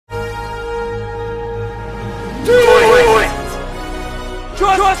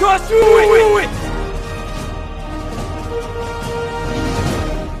Just do it!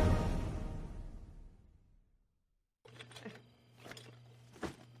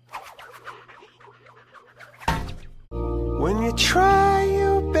 When you try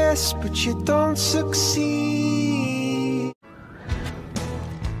your best, but you don't succeed.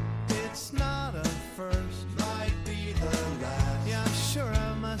 It's not a first, might be the last. Yeah, I'm sure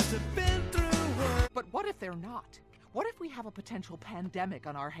I must have been through worse. But what if they're not? What if we have a potential pandemic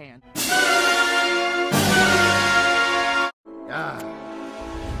on our hands? Ah,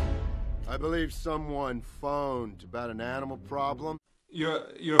 I believe someone phoned about an animal problem. You're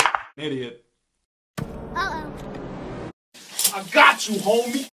an idiot. Uh-oh. I got you,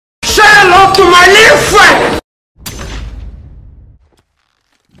 homie. Say hello to my little friend!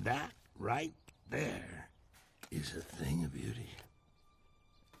 That right there is a thing of beauty.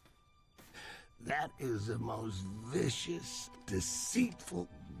 That is the most vicious, deceitful,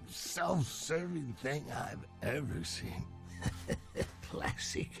 self-serving thing I've ever seen.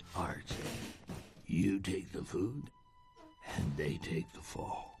 Classic art. You take the food, and they take the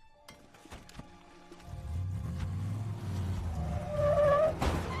fall.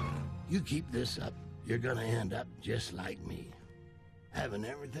 You keep this up, you're gonna end up just like me, having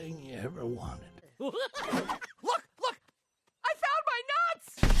everything you ever wanted. Look! I found my nuts!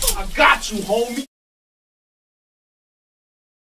 I got you, homie.